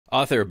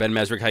Author Ben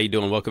Mezrich, how you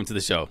doing? Welcome to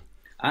the show.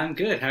 I'm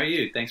good. How are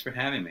you? Thanks for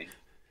having me.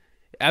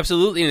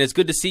 Absolutely, and it's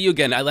good to see you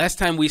again. Last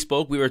time we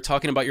spoke, we were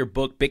talking about your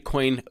book,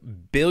 Bitcoin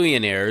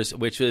Billionaires,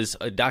 which was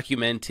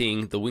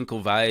documenting the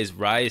Winklevoss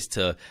rise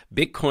to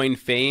Bitcoin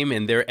fame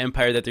and their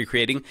empire that they're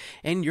creating.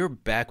 And you're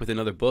back with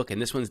another book,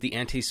 and this one's The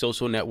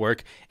Antisocial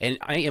Network. And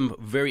I am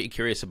very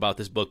curious about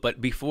this book.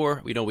 But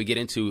before we get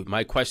into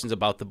my questions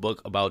about the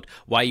book, about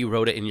why you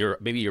wrote it, and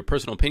maybe your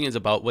personal opinions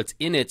about what's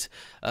in it,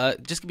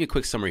 just give me a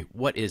quick summary.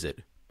 What is it?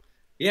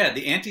 Yeah,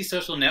 the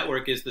Antisocial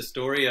Network is the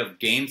story of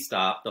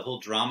GameStop, the whole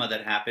drama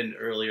that happened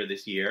earlier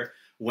this year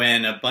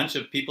when a bunch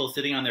of people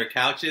sitting on their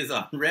couches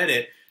on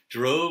Reddit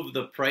drove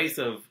the price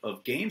of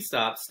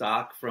GameStop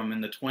stock from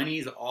in the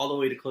 20s all the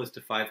way to close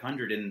to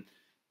 500 in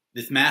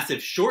this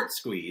massive short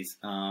squeeze.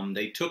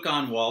 They took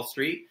on Wall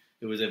Street.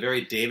 It was a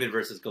very David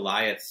versus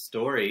Goliath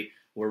story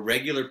where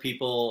regular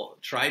people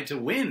tried to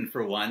win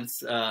for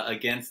once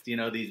against,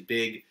 these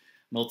big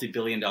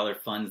multi-billion-dollar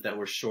funds that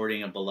were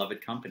shorting a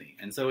beloved company.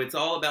 And so it's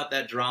all about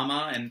that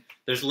drama, and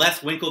there's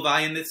less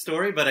Winklevoss in this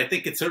story, but I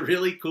think it's a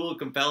really cool,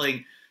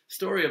 compelling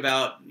story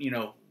about,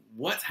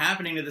 what's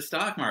happening to the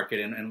stock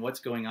market and what's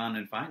going on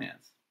in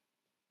finance.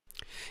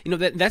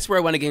 That's where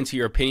I want to get into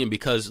your opinion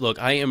because, look,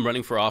 I am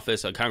running for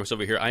office, Congress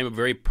over here. I am a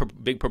very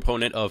big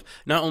proponent of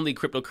not only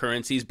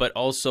cryptocurrencies, but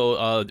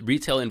also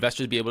retail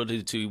investors be able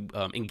to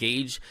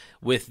engage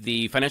with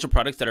the financial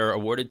products that are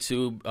awarded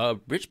to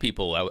rich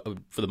people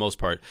for the most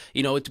part.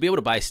 To be able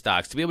to buy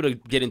stocks, to be able to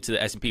get into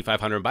the S&P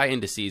 500, buy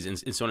indices,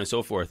 and so on and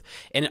so forth.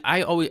 And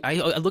I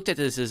looked at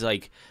this as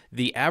like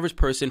the average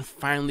person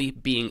finally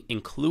being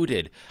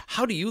included.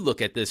 How do you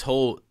look at this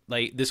whole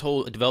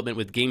development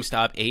with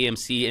GameStop,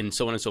 AMC, and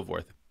so on and so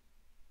forth?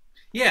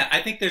 Yeah,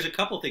 I think there's a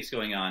couple things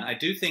going on. I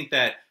do think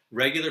that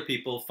regular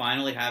people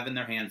finally have in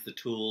their hands the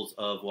tools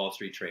of Wall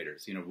Street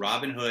traders.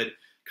 Robinhood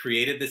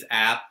created this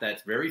app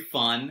that's very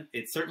fun.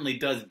 It certainly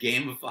does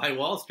gamify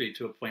Wall Street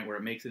to a point where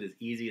it makes it as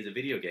easy as a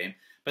video game.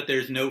 But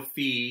there's no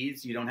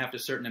fees. You don't have to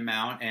a certain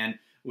amount. And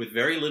with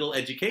very little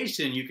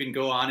education, you can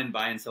go on and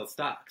buy and sell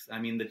stocks. I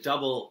mean,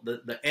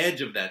 the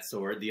edge of that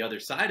sword, the other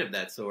side of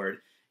that sword,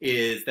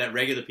 is that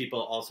regular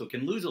people also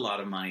can lose a lot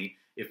of money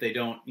if they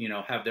don't,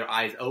 have their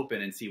eyes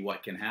open and see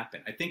what can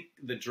happen. I think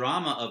the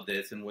drama of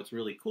this and what's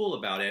really cool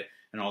about it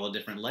and all the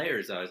different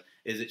layers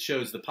is it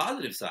shows the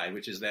positive side,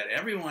 which is that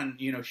everyone,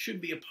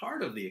 should be a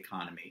part of the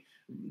economy.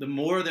 The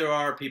more there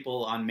are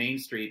people on Main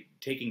Street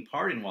taking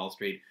part in Wall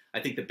Street,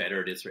 I think the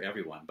better it is for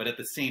everyone. But at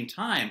the same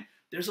time,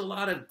 there's a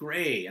lot of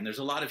gray and there's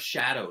a lot of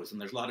shadows and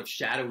there's a lot of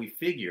shadowy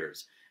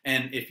figures.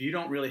 And if you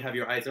don't really have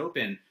your eyes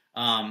open,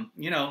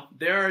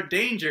 there are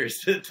dangers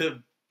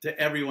to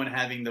everyone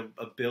having the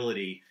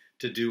ability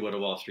to do what a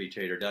Wall Street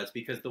trader does,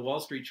 because the Wall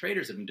Street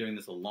traders have been doing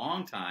this a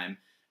long time,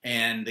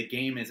 and the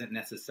game isn't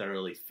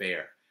necessarily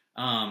fair.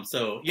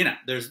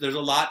 There's a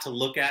lot to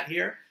look at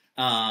here,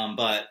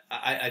 but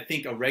I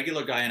think a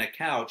regular guy on a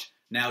couch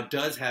now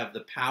does have the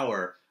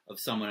power of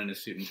someone in a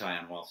suit and tie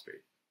on Wall Street.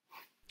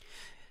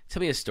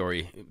 Tell me a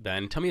story,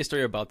 Ben. Tell me a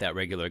story about that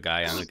regular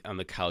guy on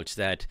the couch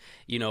that,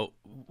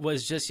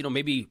 was just,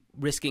 maybe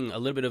risking a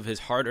little bit of his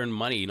hard-earned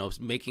money,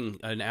 making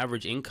an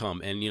average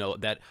income, and,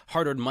 that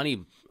hard-earned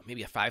money,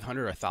 maybe a $500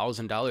 or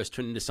 $1,000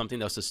 turned into something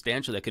that was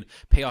substantial that could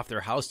pay off their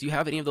house. Do you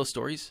have any of those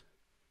stories?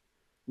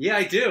 Yeah,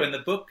 I do. In the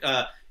book,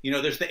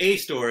 there's the A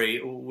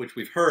story, which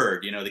we've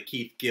heard, the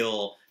Keith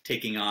Gill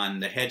taking on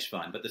the hedge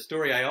fund. But the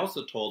story I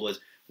also told was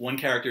one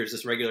character is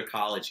this regular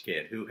college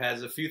kid who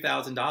has a few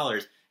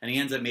 $1,000s, and he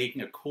ends up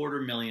making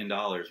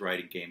 $250,000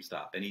 writing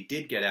GameStop. And he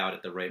did get out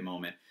at the right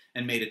moment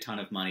and made a ton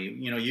of money,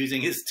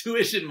 using his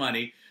tuition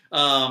money.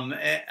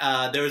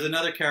 There was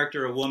another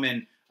character, a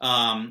woman,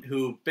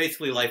 who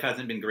basically life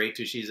hasn't been great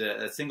to. She's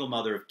a single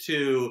mother of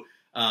two,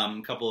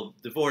 a couple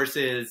of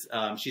divorces.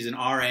 She's an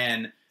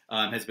RN,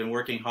 has been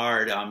working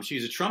hard.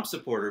 She's a Trump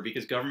supporter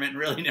because government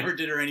really never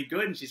did her any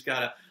good, and she's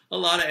got a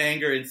lot of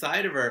anger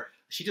inside of her.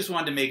 She just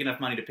wanted to make enough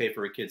money to pay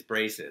for her kids'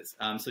 braces.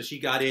 So she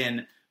got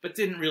in, but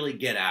didn't really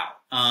get out.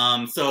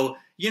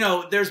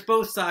 There's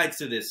both sides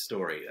to this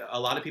story. A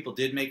lot of people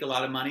did make a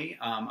lot of money.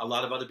 A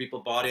lot of other people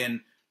bought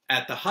in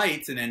at the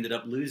heights and ended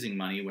up losing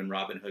money when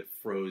Robinhood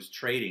froze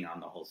trading on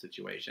the whole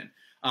situation.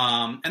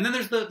 And then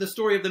there's the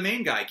story of the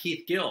main guy,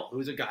 Keith Gill,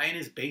 who's a guy in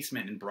his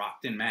basement in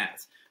Brockton,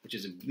 Mass., which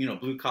is a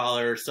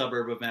blue-collar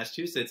suburb of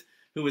Massachusetts,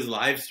 who was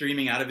live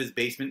streaming out of his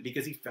basement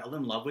because he fell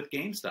in love with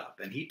GameStop.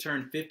 And he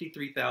turned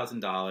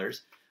 $53,000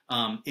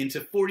 into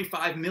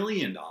 $45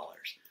 million.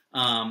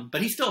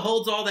 But he still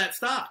holds all that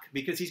stock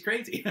because he's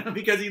crazy,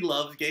 because he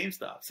loves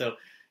GameStop. So,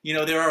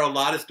 there are a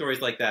lot of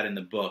stories like that in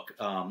the book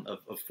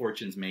of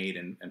fortunes made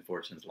and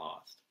fortunes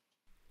lost.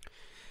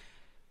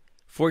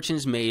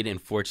 Fortunes made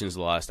and fortunes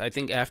lost. I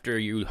think after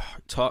you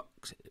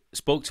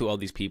spoke to all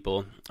these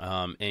people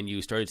and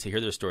you started to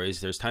hear their stories,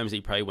 there's times that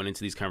you probably went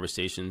into these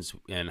conversations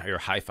and you're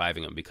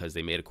high-fiving them because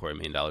they made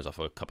 $250,000 off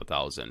of a couple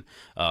thousand,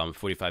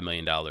 $45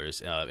 million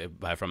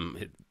from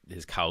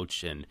his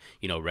couch and,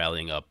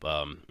 rallying up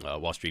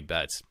Wall Street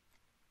bets.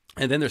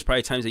 And then there's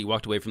probably times that you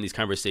walked away from these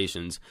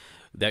conversations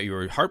that you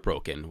were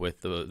heartbroken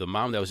with the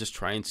mom that was just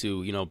trying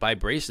to, buy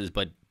braces,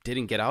 but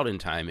didn't get out in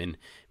time and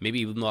maybe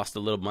even lost a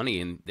little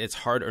money. And it's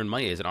hard-earned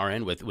money as an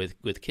RN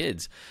with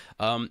kids.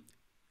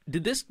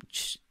 Did this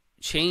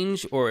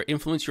change or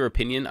influence your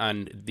opinion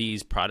on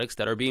these products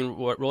that are being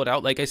rolled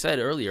out? Like I said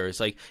earlier, it's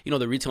like,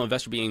 the retail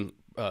investor being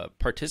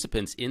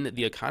participants in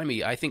the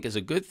economy, I think is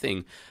a good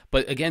thing.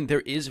 But again,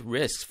 there is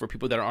risks for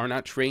people that are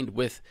not trained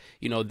with,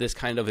 this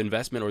kind of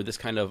investment or this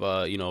kind of,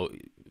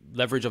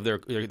 leverage of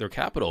their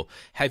capital.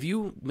 Have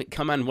you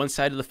come on one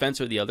side of the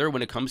fence or the other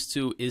when it comes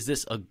to, is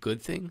this a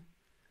good thing?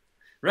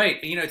 Right.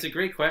 It's a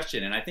great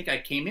question. And I think I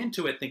came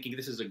into it thinking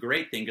this is a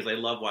great thing because I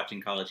love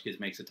watching college kids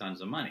make tons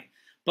of money.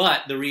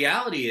 But the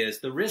reality is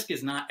the risk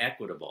is not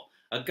equitable.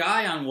 A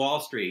guy on Wall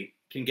Street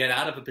can get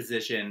out of a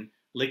position,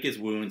 lick his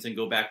wounds, and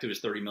go back to his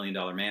 $30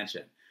 million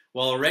mansion.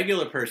 While a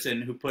regular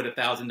person who put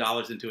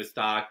 $1,000 into a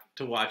stock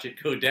to watch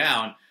it go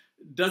down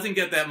doesn't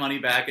get that money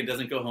back and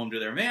doesn't go home to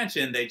their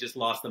mansion. They just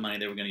lost the money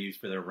they were going to use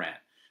for their rent.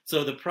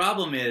 So the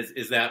problem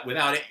is that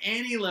without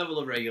any level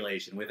of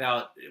regulation,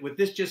 with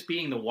this just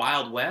being the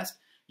Wild West,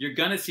 you're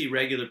going to see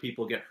regular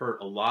people get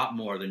hurt a lot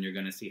more than you're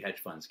going to see hedge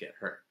funds get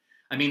hurt.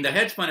 I mean, the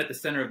hedge fund at the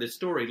center of this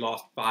story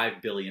lost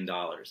 $5 billion.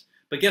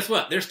 But guess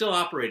what? They're still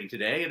operating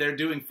today. They're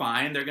doing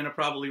fine. They're going to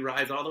probably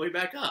rise all the way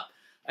back up.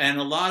 And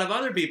a lot of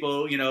other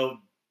people,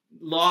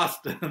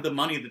 lost the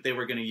money that they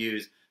were going to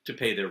use to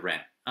pay their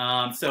rent.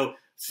 So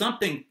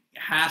something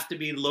has to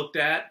be looked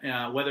at,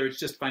 whether it's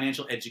just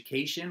financial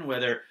education,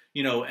 whether,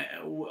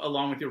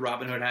 along with your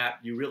Robinhood app,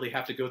 you really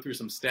have to go through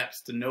some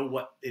steps to know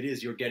what it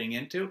is you're getting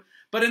into.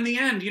 But in the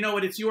end, you know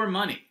what? It's your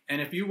money.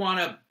 And if you want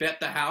to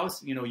bet the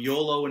house,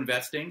 YOLO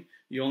investing,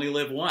 you only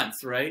live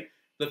once, right?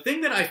 The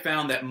thing that I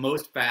found that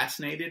most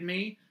fascinated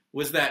me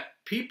was that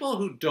people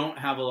who don't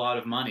have a lot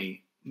of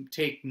money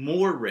take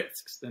more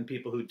risks than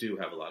people who do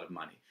have a lot of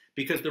money.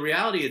 Because the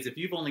reality is, if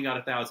you've only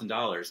got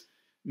 $1,000,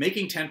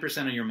 making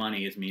 10% of your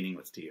money is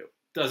meaningless to you.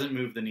 Doesn't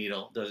move the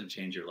needle, doesn't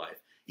change your life.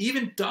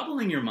 Even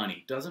doubling your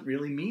money doesn't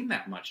really mean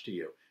that much to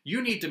you.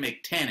 You need to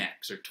make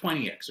 10x or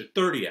 20x or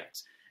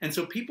 30x. And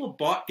so people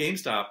bought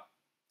GameStop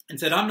and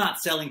said, I'm not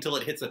selling till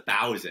it hits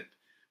 1,000,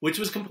 which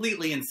was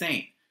completely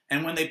insane.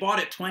 And when they bought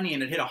at 20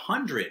 and it hit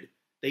 100,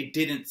 they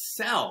didn't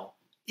sell,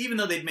 even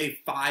though they'd made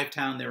 5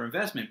 times their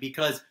investment,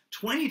 because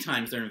 20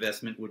 times their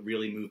investment would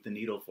really move the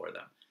needle for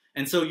them.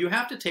 And so you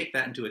have to take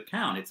that into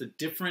account. It's a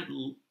different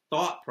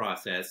thought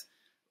process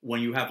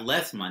when you have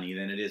less money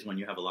than it is when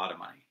you have a lot of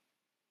money.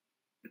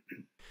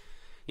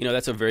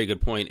 That's a very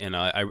good point. And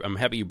I'm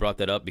happy you brought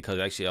that up, because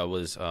actually I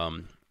was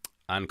on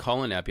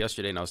Call-In app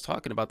yesterday and I was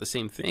talking about the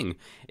same thing,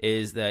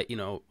 is that,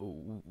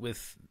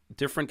 with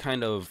different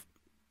kind of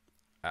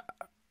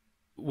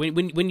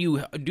when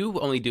you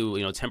only do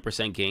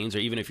 10% gains, or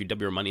even if you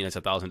double your money and it's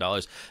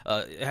 $1,000,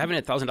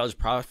 having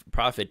 $1,000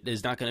 profit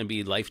is not going to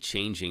be life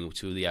changing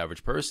to the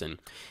average person.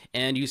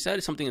 And you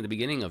said something at the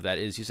beginning of that,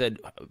 is you said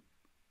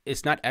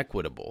it's not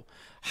equitable.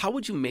 How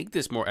would you make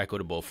this more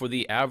equitable for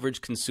the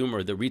average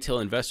consumer, the retail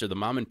investor, the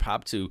mom and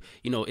pop to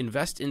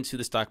invest into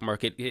the stock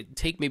market,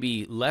 take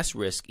maybe less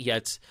risk,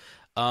 yet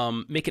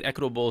make it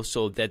equitable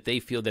so that they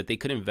feel that they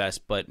could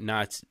invest but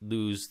not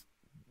lose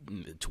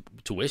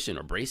tuition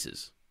or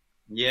braces?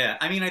 Yeah,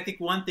 I mean, I think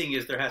one thing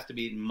is there has to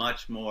be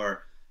much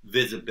more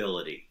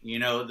visibility.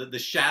 The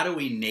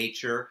shadowy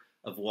nature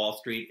of Wall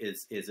Street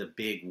is a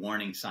big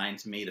warning sign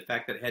to me. The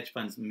fact that hedge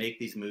funds make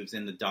these moves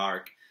in the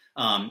dark.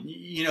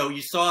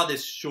 You saw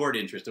this short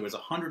interest. There was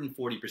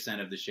 140%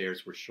 of the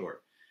shares were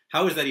short.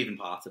 How is that even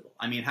possible?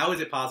 I mean, how is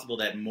it possible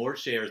that more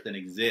shares than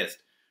exist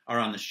are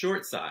on the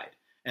short side?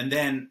 And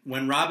then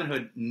when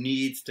Robinhood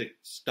needs to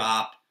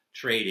stop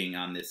trading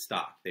on this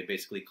stock, they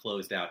basically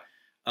closed out.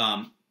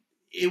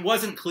 It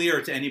wasn't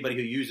clear to anybody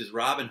who uses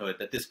Robinhood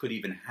that this could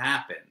even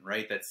happen,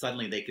 right? That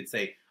suddenly they could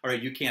say, all right,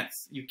 you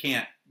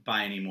can't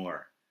buy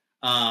anymore.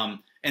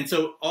 And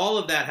so all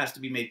of that has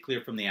to be made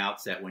clear from the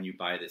outset when you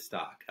buy this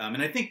stock.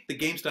 And I think the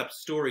GameStop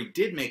story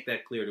did make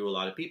that clear to a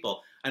lot of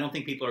people. I don't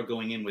think people are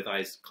going in with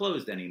eyes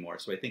closed anymore.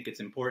 So I think it's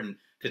important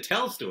to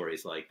tell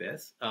stories like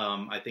this.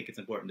 I think it's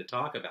important to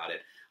talk about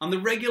it. On the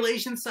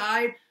regulation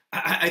side,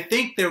 I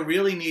think there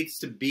really needs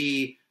to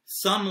be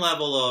some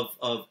level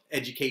of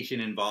education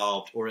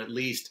involved, or at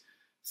least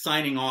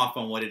signing off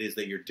on what it is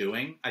that you're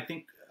doing. I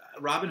think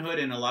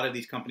Robinhood and a lot of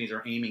these companies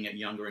are aiming at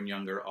younger and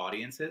younger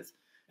audiences.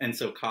 And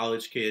so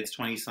college kids,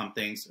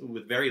 20-somethings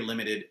with very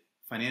limited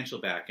financial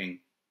backing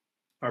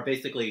are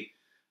basically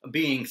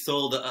being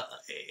sold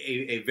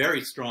a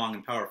very strong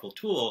and powerful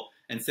tool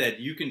and said,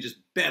 you can just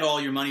bet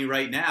all your money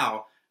right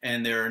now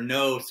and there are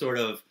no sort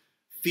of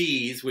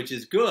fees, which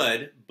is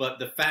good. But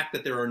the fact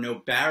that there are no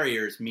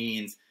barriers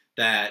means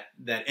that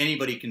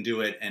anybody can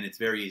do it and it's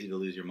very easy to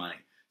lose your money.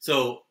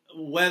 So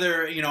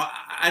whether,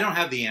 I don't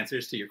have the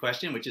answers to your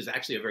question, which is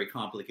actually a very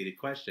complicated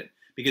question.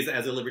 Because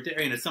as a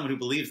libertarian, as someone who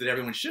believes that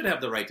everyone should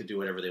have the right to do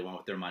whatever they want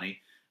with their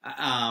money,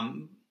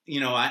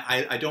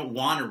 I don't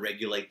want to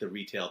regulate the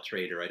retail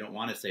trader. I don't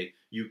want to say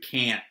you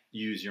can't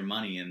use your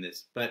money in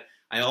this, but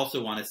I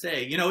also want to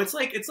say, it's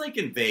like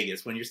in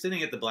Vegas when you're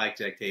sitting at the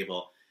blackjack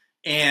table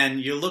and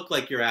you look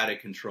like you're out of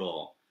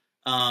control.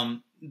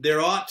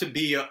 There ought to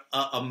be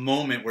a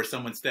moment where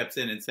someone steps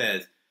in and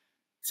says,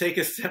 take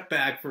a step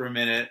back for a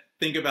minute,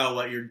 think about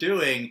what you're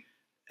doing,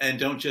 and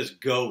don't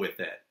just go with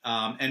it.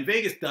 And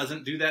Vegas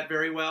doesn't do that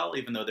very well,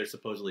 even though they're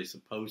supposedly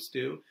supposed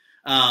to.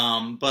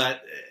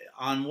 But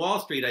on Wall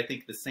Street, I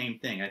think the same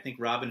thing. I think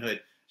Robinhood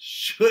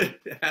should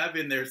have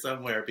in there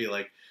somewhere be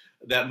like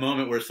that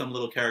moment where some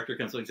little character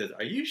comes along and says,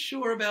 are you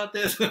sure about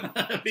this?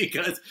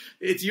 Because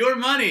it's your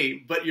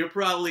money, but you're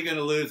probably going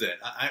to lose it.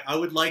 I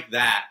would like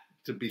that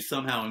to be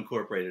somehow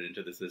incorporated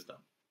into the system.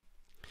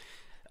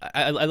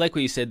 I like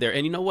what you said there.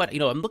 And you know what?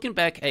 I'm looking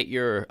back at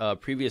your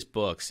previous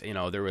books.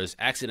 There was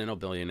Accidental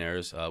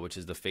Billionaires, which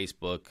is the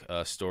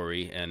Facebook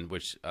story, and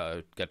which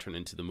got turned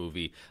into the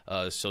movie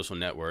Social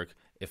Network,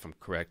 if I'm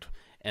correct.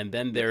 And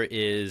then there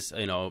is,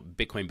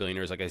 Bitcoin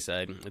Billionaires, like I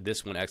said.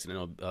 This one,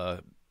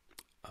 The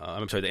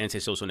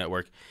Antisocial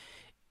Network.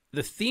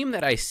 The theme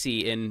that I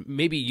see, and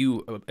maybe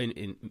you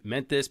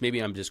meant this, maybe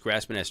I'm just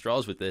grasping at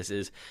straws with this,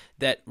 is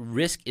that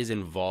risk is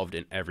involved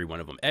in every one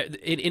of them.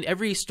 In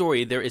every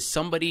story, there is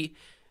somebody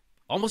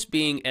almost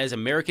being as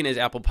American as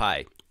apple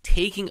pie,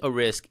 taking a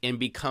risk and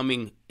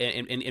becoming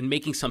and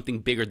making something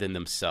bigger than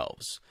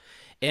themselves.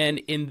 And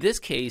in this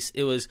case,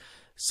 it was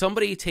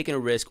somebody taking a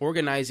risk,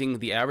 organizing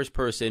the average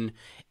person,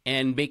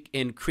 and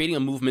creating a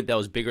movement that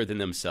was bigger than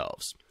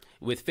themselves.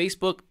 With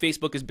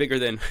Facebook is bigger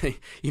than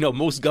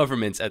most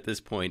governments at this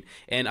point,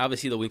 and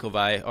obviously the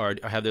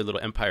Winklevoss have their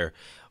little empire.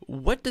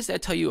 What does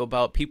that tell you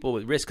about people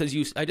with risk?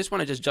 Because I just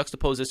want to just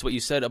juxtapose this to what you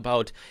said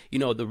about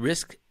the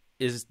risk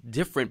is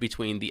different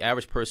between the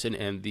average person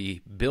and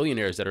the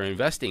billionaires that are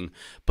investing,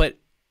 but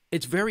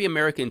it's very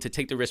American to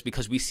take the risk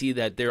because we see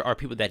that there are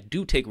people that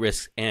do take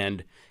risks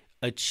and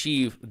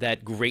achieve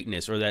that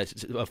greatness or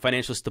that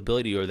financial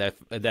stability or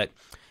that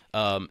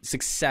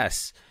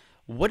success.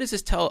 What does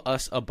this tell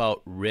us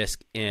about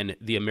risk in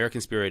the American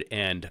spirit,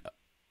 and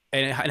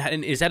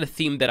is that a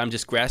theme that I'm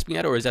just grasping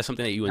at, or is that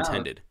something that you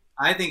intended?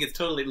 I think it's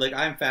totally,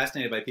 I'm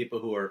fascinated by people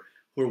who are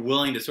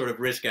willing to sort of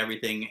risk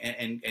everything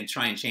and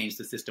try and change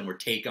the system or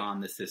take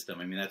on the system.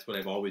 I mean, that's what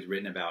I've always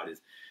written about is,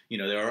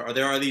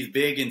 there are these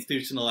big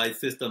institutionalized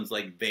systems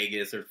like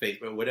Vegas or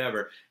Facebook or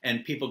whatever,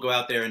 and people go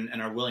out there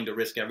and are willing to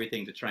risk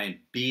everything to try and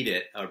beat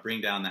it or bring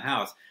down the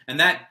house.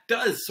 And that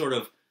does sort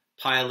of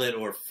pilot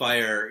or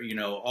fire,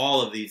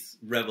 all of these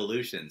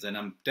revolutions. And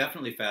I'm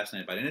definitely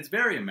fascinated by it. And it's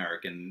very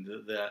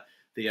American,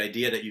 the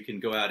idea that you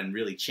can go out and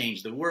really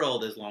change the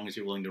world as long as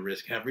you're willing to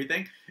risk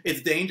everything.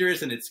 It's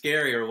dangerous and it's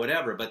scary or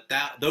whatever, but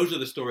those are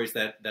the stories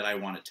that I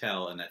want to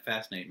tell and that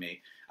fascinate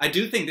me. I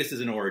do think this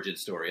is an origin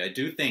story. I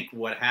do think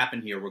what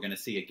happened here we're going to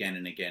see again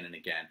and again and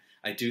again.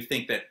 I do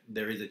think that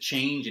there is a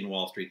change in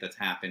Wall Street that's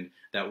happened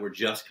that we're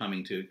just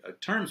coming to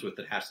terms with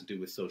that has to do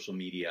with social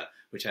media,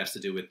 which has to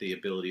do with the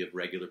ability of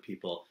regular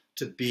people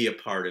to be a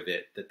part of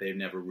it, that they've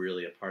never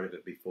really a part of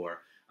it before.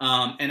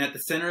 And at the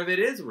center of it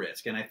is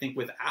risk. And I think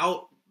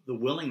without the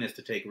willingness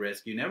to take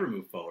risk, you never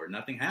move forward.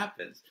 Nothing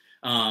happens.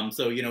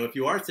 So, if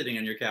you are sitting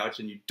on your couch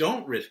and you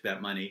don't risk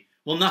that money,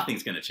 well,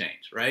 nothing's going to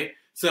change, right?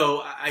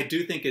 So I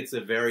do think it's a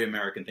very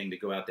American thing to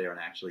go out there and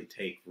actually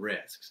take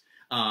risks.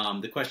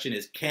 The question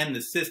is, can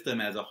the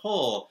system as a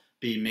whole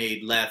be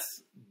made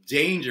less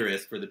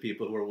dangerous for the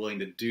people who are willing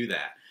to do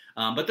that?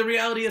 But the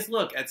reality is,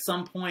 look, at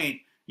some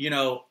point,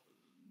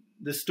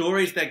 the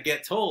stories that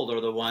get told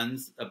are the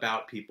ones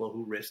about people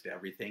who risked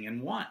everything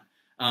and won.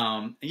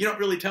 And you don't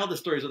really tell the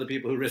stories of the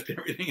people who risked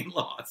everything and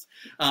lost.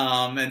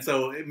 And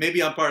so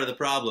maybe I'm part of the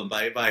problem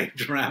by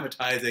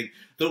dramatizing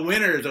the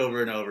winners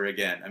over and over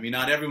again. I mean,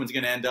 not everyone's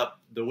going to end up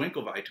the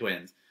Winklevoss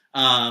twins.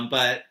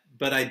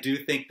 But I do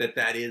think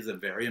that is a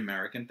very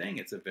American thing.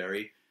 It's a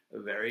very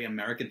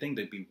American thing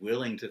to be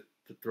willing to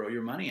throw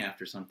your money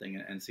after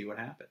something and see what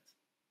happens.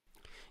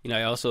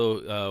 I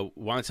also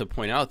wanted to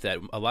point out that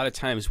a lot of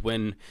times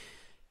when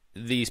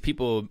these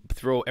people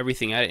throw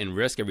everything at it and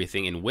risk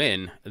everything and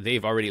win,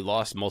 they've already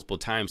lost multiple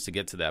times to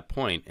get to that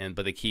point.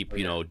 But they keep,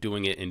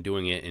 doing it and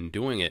doing it and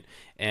doing it.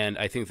 And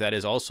I think that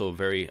is also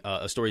very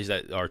stories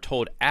that are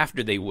told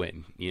after they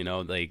win, the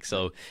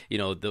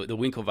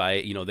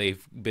Winklevoss,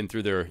 they've been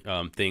through their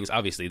things.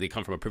 Obviously they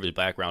come from a privileged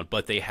background,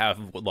 but they have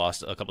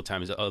lost a couple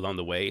times along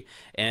the way.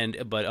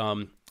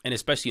 And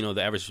especially,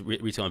 the average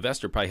retail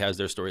investor probably has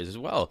their stories as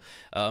well.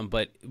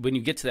 But when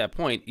you get to that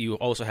point, you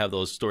also have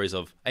those stories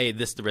of, hey,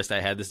 this is the risk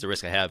I had, this is the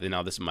risk I have, and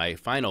now this is my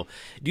final.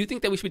 Do you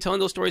think that we should be telling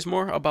those stories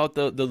more about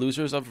the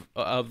losers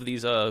of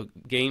these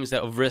games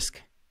of risk?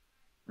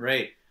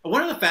 Right.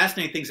 One of the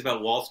fascinating things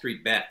about Wall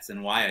Street Bets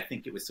and why I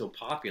think it was so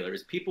popular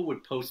is people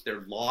would post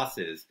their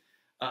losses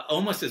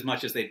almost as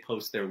much as they'd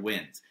post their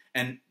wins.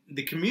 And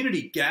the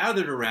community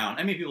gathered around.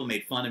 I mean, people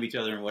made fun of each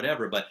other and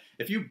whatever, but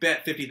if you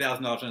bet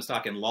 $50,000 on a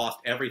stock and lost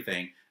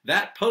everything,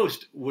 that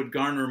post would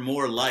garner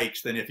more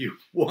likes than if you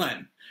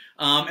won.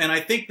 And I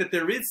think that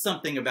there is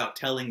something about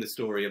telling the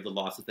story of the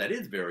losses that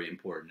is very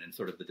important and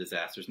sort of the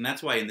disasters. And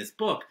that's why in this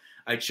book,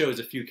 I chose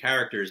a few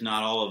characters,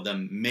 not all of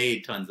them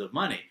made tons of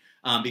money,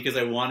 because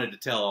I wanted to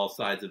tell all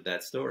sides of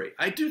that story.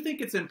 I do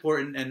think it's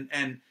important,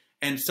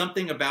 and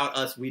something about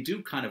us, we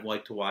do kind of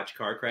like to watch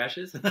car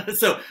crashes.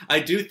 So I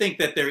do think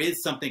that there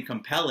is something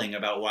compelling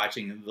about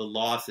watching the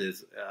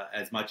losses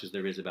as much as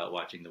there is about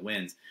watching the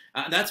wins.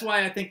 That's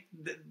why I think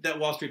that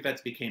Wall Street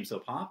Bets became so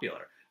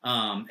popular.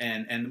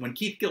 And when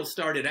Keith Gill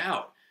started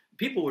out,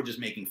 people were just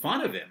making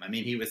fun of him. I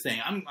mean, he was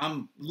saying,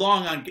 I'm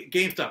long on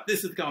GameStop.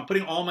 I'm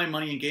putting all my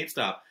money in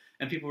GameStop.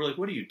 And people were like,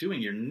 what are you doing?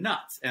 You're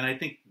nuts. And I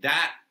think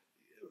that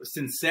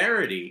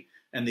sincerity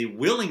and the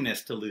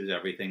willingness to lose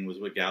everything was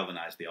what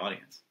galvanized the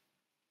audience.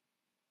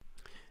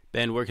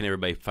 Ben, where can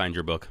everybody find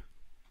your book?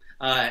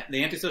 The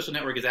Antisocial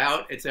Network is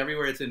out. It's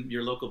everywhere. It's in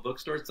your local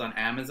bookstores. It's on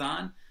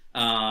Amazon.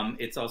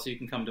 It's also, you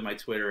can come to my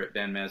Twitter at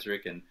Ben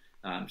Mezrich, and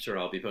I'm sure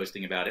I'll be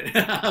posting about it.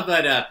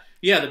 But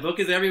yeah, the book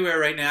is everywhere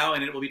right now,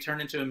 and it will be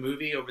turned into a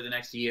movie over the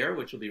next year,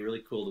 which will be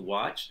really cool to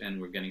watch. And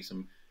we're getting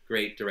some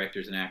great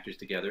directors and actors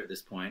together at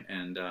this point.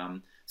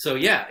 And so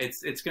yeah,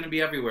 it's going to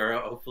be everywhere.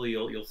 Hopefully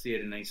you'll see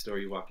it in any store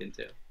you walk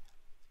into.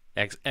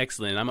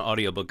 Excellent. I'm an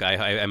audiobook guy.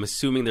 I'm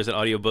assuming there's an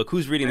audiobook.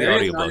 Who's reading the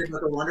audiobook?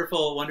 A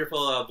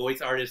wonderful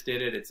voice artist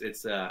did it.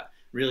 It's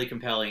really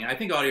compelling. I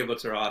think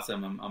audiobooks are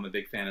awesome. I'm a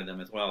big fan of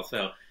them as well.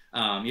 So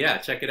yeah,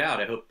 check it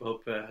out. I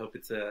hope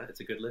it's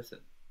a good listen.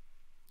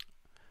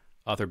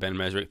 Author Ben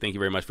Mezrich, thank you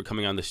very much for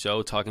coming on the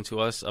show, talking to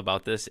us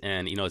about this.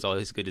 And it's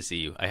always good to see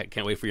you. I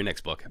can't wait for your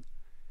next book.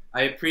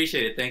 I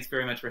appreciate it. Thanks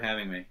very much for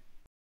having me.